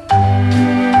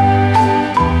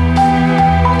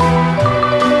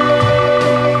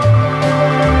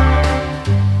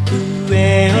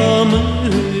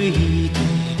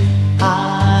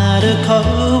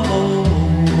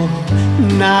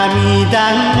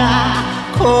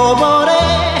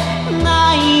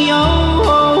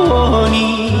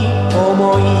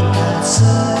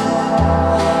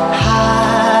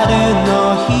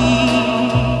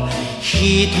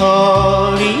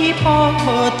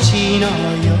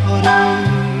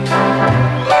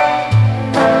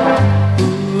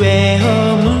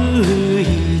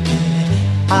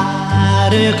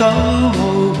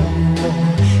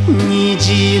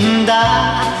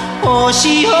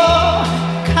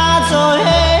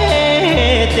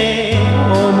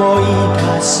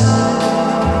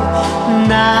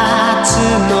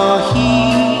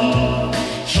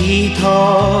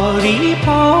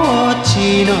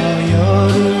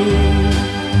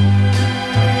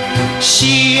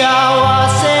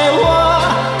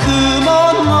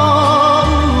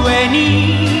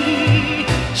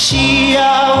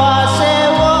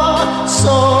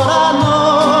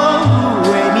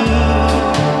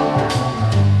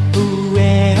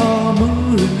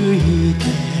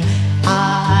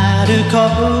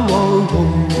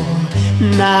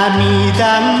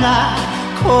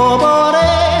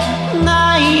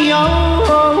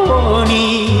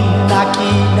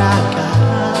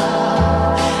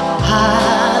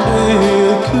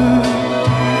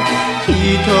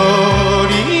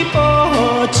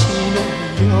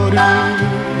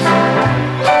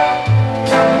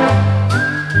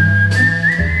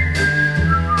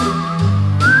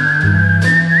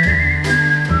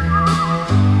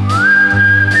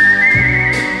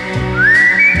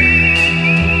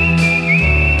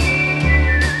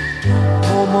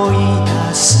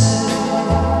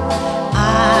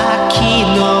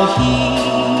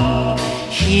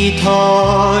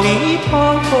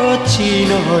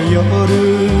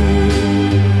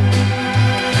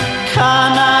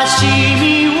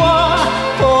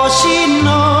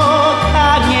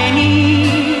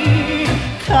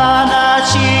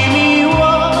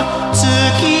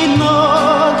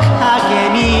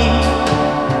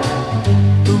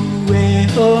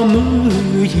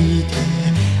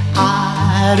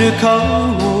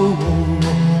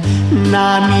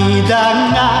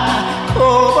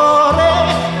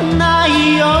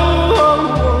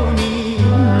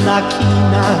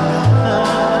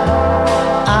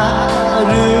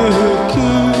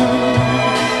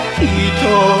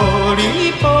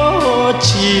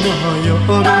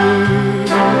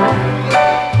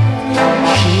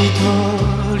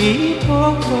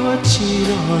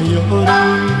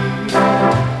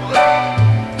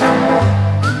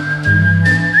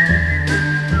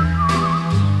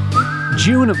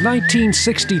 June of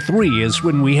 1963 is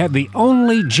when we had the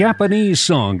only Japanese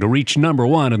song to reach number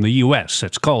 1 in the U.S.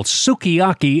 It's called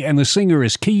Sukiyaki, and the singer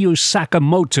is Kiyu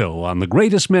Sakamoto on The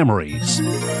Greatest Memories.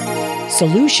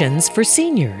 Solutions for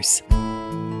seniors.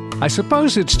 I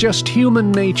suppose it's just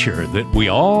human nature that we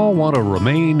all want to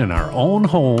remain in our own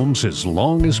homes as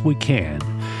long as we can.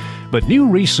 But new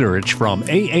research from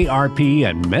AARP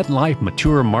and MetLife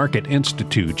Mature Market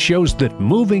Institute shows that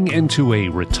moving into a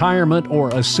retirement or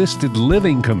assisted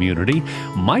living community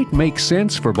might make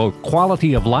sense for both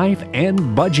quality of life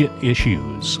and budget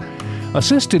issues.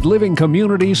 Assisted living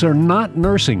communities are not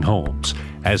nursing homes.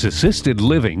 As assisted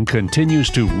living continues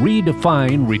to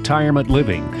redefine retirement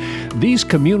living, these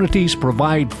communities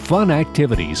provide fun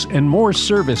activities and more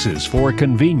services for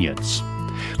convenience.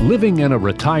 Living in a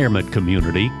retirement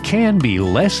community can be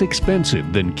less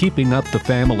expensive than keeping up the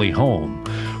family home.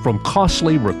 From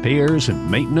costly repairs and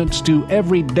maintenance to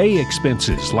everyday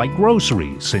expenses like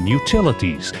groceries and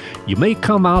utilities, you may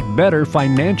come out better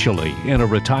financially in a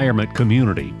retirement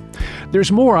community.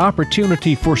 There's more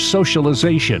opportunity for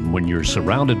socialization when you're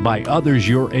surrounded by others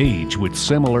your age with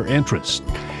similar interests.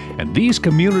 And these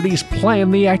communities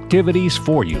plan the activities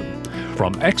for you.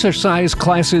 From exercise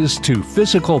classes to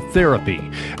physical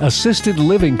therapy, assisted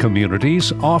living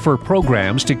communities offer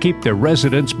programs to keep their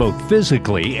residents both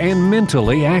physically and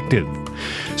mentally active.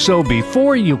 So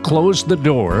before you close the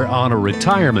door on a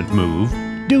retirement move,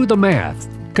 do the math.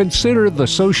 Consider the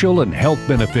social and health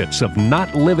benefits of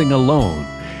not living alone,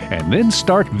 and then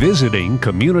start visiting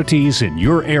communities in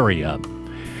your area.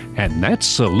 And that's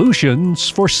Solutions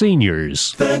for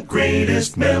Seniors. The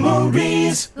greatest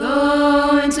memories.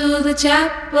 Going to the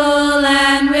chapel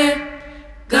and we're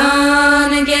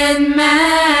gonna get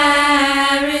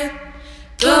married.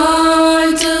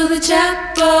 Going to the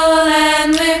chapel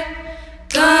and we're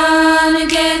gonna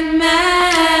get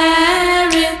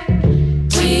married.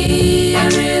 We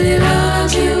really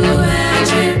love you and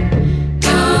we're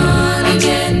gonna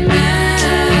get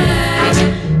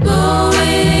married.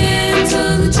 Going to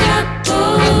the chapel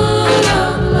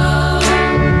of love.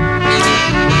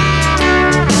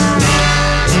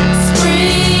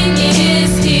 Spring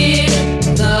is here,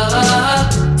 the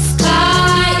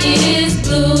sky is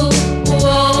blue.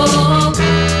 Whoa,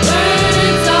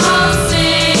 birds all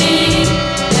sing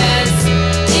as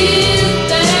if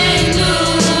they knew.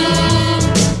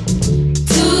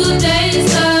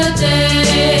 Today's the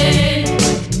day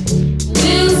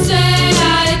we'll say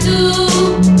I do,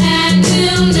 and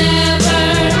we'll never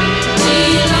be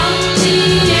lonely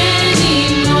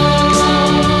anymore.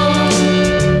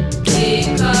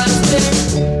 Because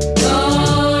we're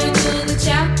going to the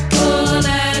chapel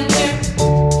and we're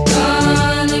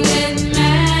gonna get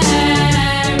married.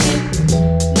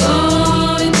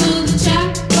 Going to the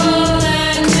chapel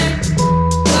and we're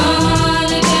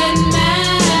gonna get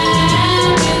married.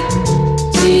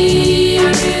 We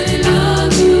really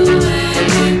love you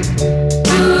and we're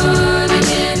gonna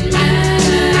get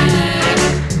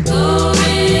married.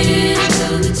 Going to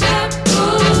the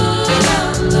chapel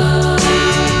of love.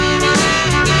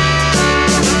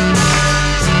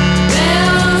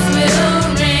 Bells will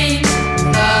ring,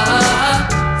 the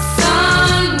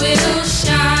sun will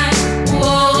shine.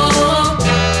 Whoa,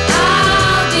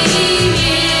 I'll be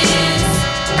his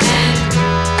and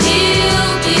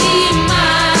he'll be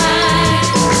mine.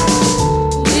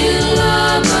 We'll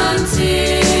love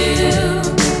until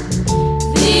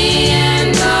the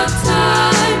end of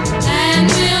time, and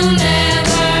we'll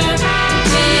never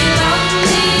be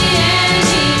lonely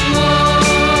anymore.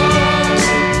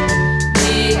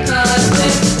 Because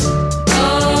we're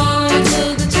going to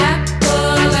the chapel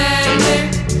and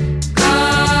we're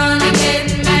gonna get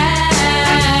married.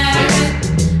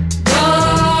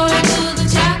 Going to the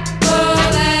chapel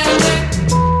and we're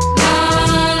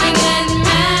gonna get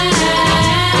married.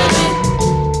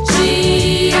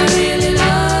 Gee, I really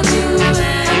love you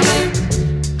and we're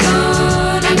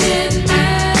gonna get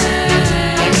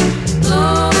married.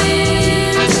 Going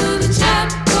to the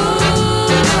chapel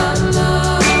of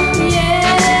love. Yeah,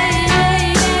 yeah, yeah,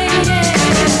 yeah.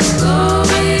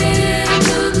 Going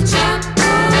to the chapel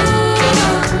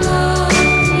of love.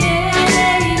 Yeah,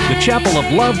 yeah. The Chapel of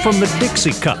Love from the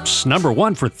Dixie Cups,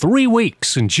 #1 for 3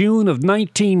 weeks in June of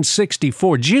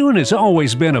 1964. June has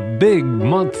always been a big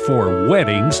month for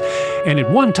weddings, and at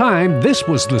one time, this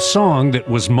was the song that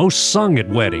was most sung at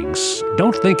weddings.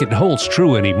 Don't think it holds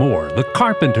true anymore. The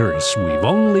Carpenters, We've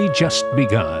Only Just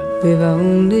Begun. We've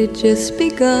only just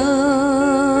begun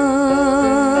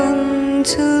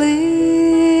to live.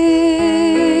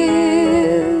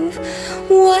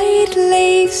 White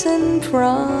lace and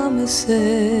promises,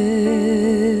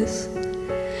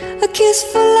 a kiss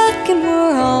for luck and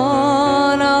we're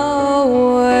on our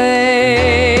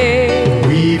way.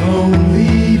 We've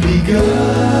only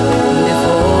begun.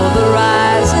 Before the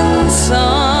rising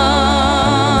sun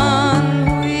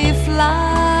we fly.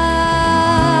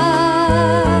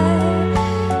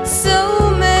 So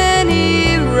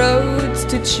many roads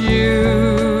to choose.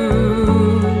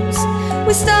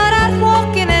 We start out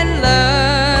walking and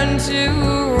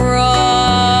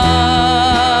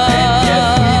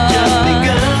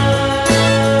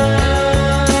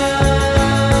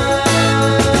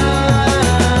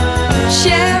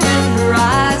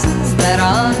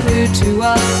to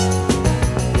us,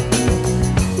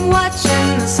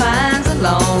 watching the signs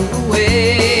along the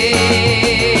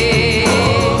way,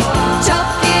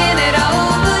 talking it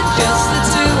over, just the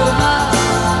two of us,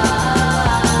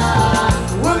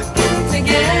 working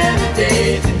together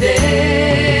day to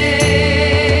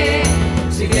day,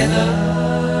 together.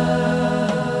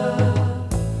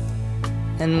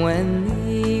 And when the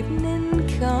evening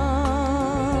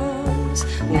comes,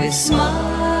 we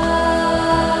smile.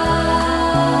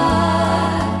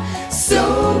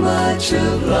 So much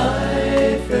of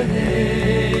life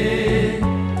ahead.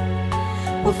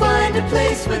 We'll find a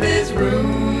place where there's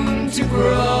room to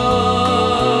grow.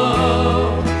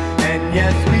 And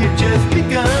yes, we've just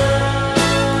begun.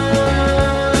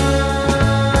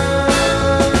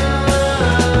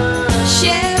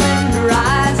 Sharing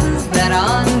horizons that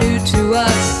are new to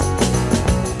us,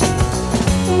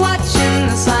 watching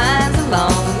the signs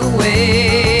along the way.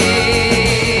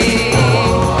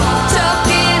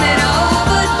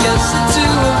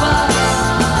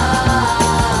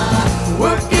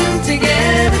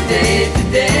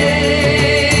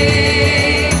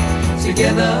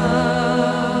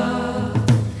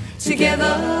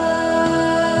 Together.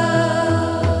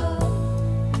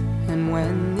 And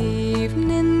when the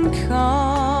evening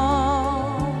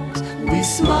comes, we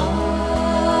smile.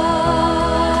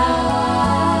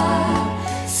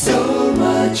 So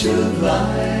much of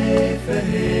life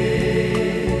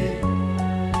ahead.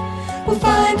 We'll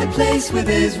find a place where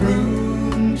there's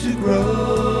room to grow.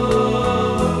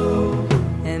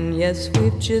 And yes,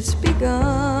 we've just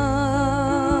begun.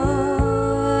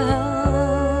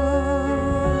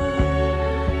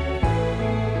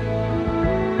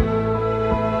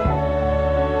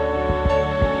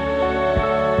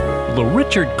 The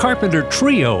Richard Carpenter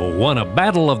Trio won a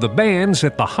Battle of the Bands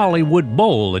at the Hollywood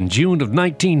Bowl in June of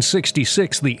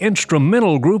 1966. The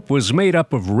instrumental group was made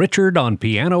up of Richard on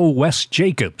piano, Wes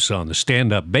Jacobs on the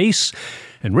stand-up bass,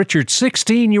 and Richard's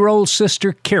 16-year-old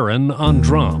sister Karen on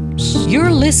drums.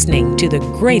 You're listening to The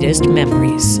Greatest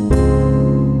Memories.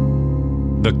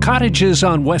 The Cottages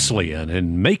on Wesleyan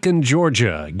in Macon,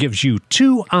 Georgia gives you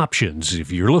two options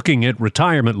if you're looking at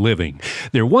retirement living.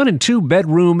 They're 1- and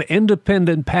 2-bedroom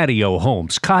independent patio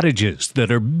homes, cottages that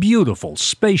are beautiful,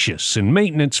 spacious, and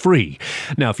maintenance-free.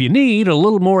 Now, if you need a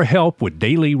little more help with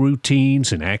daily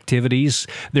routines and activities,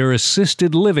 there are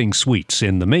assisted living suites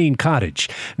in the main cottage.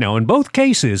 Now, in both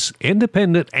cases,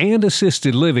 independent and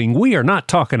assisted living, we are not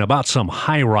talking about some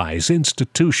high-rise,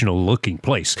 institutional-looking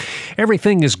place.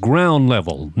 Everything is ground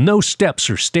level. No steps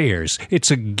or stairs.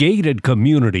 It's a gated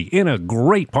community in a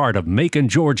great part of Macon,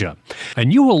 Georgia.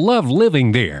 And you will love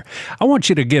living there. I want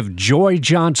you to give Joy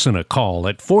Johnson a call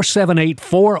at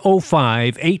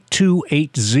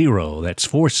 478-405-8280. That's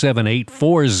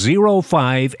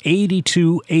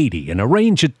 478-405-8280. And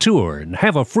arrange a tour and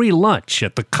have a free lunch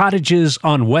at the Cottages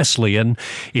on Wesleyan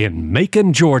in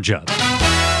Macon, Georgia.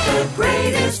 The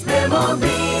greatest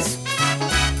memories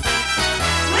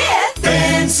with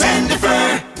Ben Sandifer.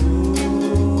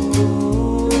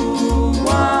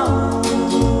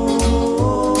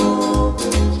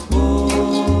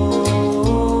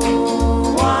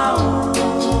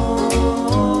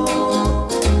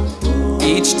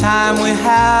 Each time we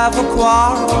have a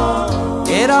quarrel,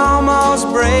 it almost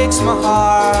breaks my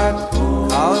heart,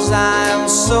 'cause I'm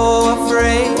so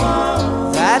afraid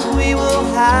that we will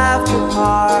have to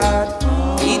part.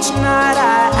 Each night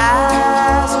I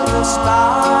ask the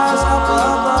stars up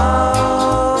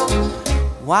above,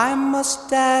 why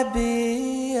must I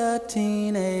be a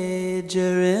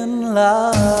teenager in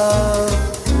love?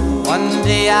 One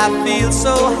day I feel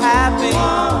so happy,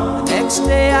 the next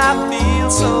day I feel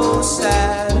so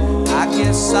sad. I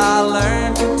guess I'll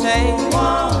learn to take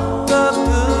the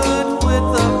good with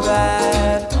the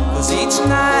bad, 'cause each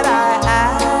night I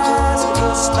ask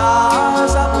the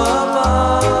stars up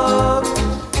above,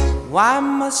 why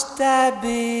must I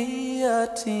be a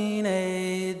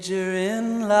teenager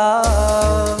in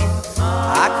love?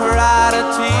 I cried a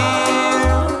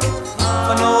tear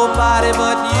for nobody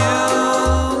but you.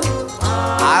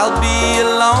 I'll be a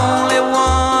lonely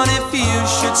one if you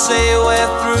should say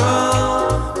we're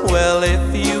through. Well,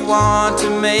 if you want to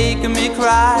make me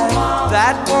cry,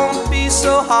 that won't be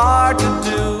so hard to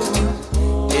do.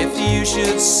 If you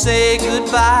should say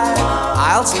goodbye,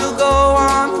 I'll still go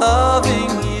on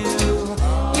loving you.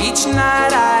 Each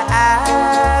night I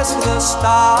ask the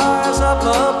stars up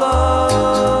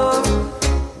above,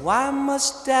 why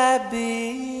must I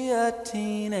be a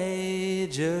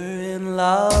teenager in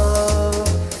love?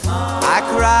 I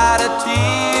cried a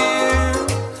tear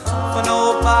for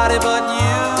nobody but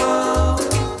you.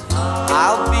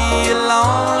 I'll be a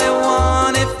lonely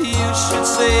one if you should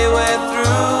say we're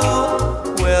through.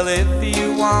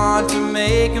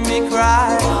 make me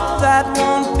cry, that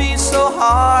won't be so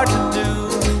hard to do.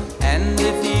 And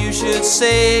if you should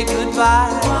say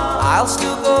goodbye, I'll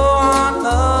still go on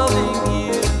loving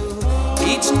you.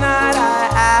 Each night I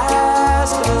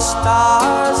ask the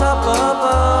stars up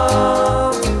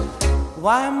above,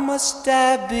 why must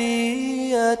I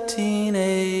be a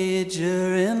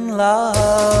teenager in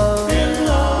love?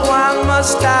 Why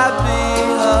must I be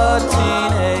a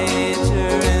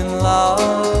teenager in love?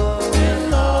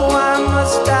 Why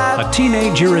must I A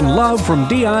Teenager in Love from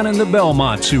Dion and the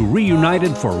Belmonts, who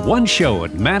reunited for one show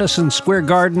at Madison Square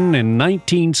Garden in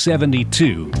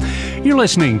 1972. You're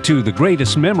listening to The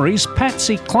Greatest Memories.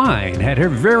 Patsy Cline had her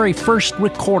very first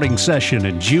recording session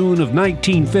in June of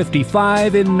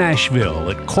 1955 in Nashville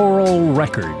at Coral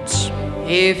Records.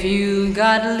 If you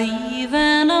got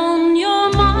leaving on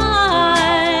your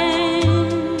mind,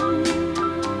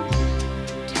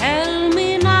 tell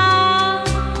me now,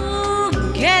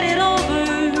 get it over.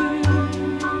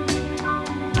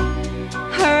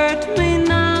 Hurt me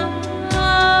now,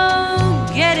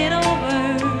 get it over.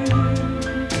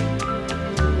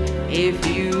 If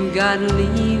you got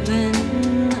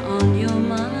leaving on your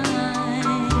mind,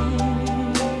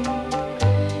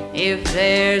 if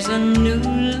there's a new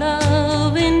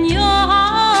love in your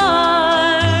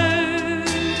heart,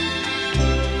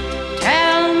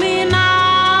 tell me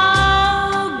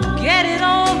now, get it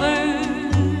over.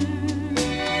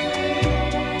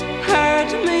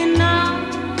 Hurt me now,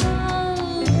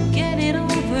 get it over.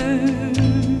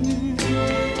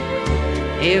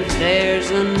 If there's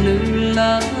a new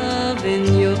love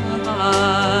in your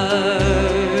heart,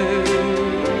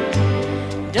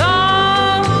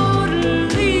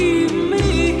 don't leave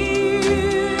me here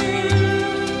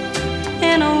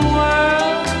in a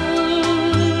world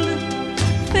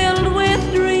filled with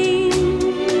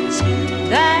dreams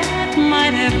that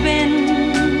might have been.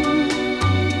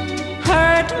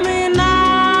 Hurt me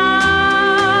now,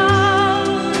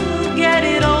 get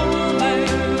it over.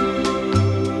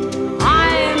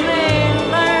 I may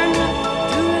learn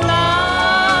to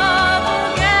love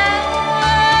again.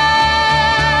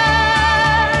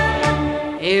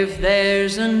 If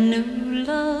there's a new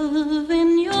love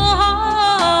in your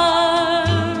heart,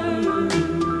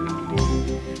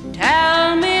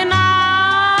 tell me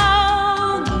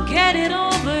now, get it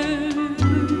over.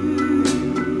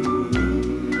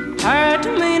 Hurt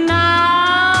me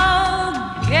now,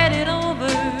 get it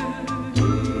over.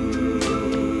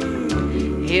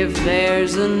 If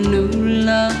there's a new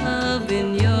love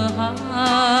in your heart,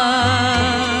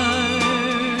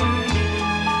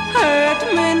 hurt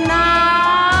me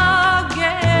now,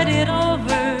 get it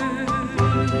over.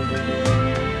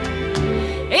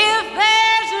 If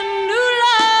there's a new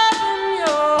love in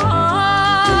your heart.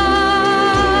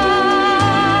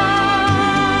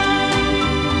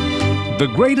 The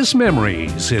Greatest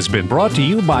Memories has been brought to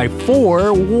you by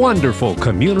 4 wonderful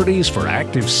communities for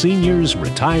active seniors,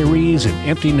 retirees, and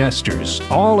empty nesters,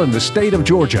 all in the state of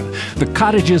Georgia. The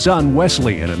Cottages on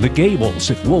Wesleyan and the Gables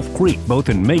at Wolf Creek, both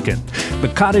in Macon.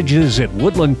 The Cottages at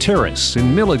Woodland Terrace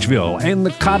in Milledgeville, and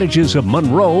the Cottages of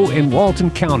Monroe in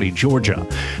Walton County, Georgia.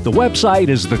 The website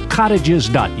is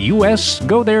thecottages.us.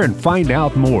 Go there and find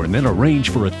out more, and then arrange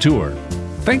for a tour.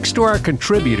 Thanks to our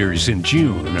contributors in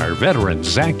June, our veterans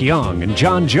Zach Young and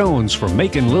John Jones from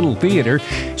Macon Little Theater.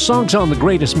 Songs on the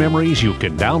Greatest Memories you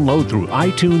can download through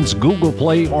iTunes, Google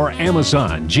Play, or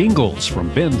Amazon. Jingles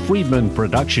from Ben Friedman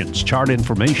Productions. Chart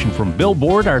information from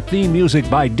Billboard. Our theme music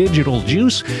by Digital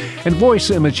Juice. And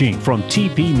voice imaging from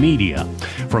TP Media.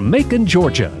 From Macon,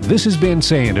 Georgia, this has been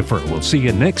Sandifer. We'll see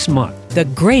you next month. The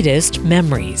Greatest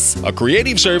Memories. A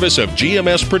creative service of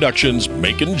GMS Productions,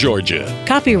 Macon, Georgia.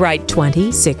 Copyright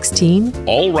 2016.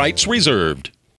 All rights reserved.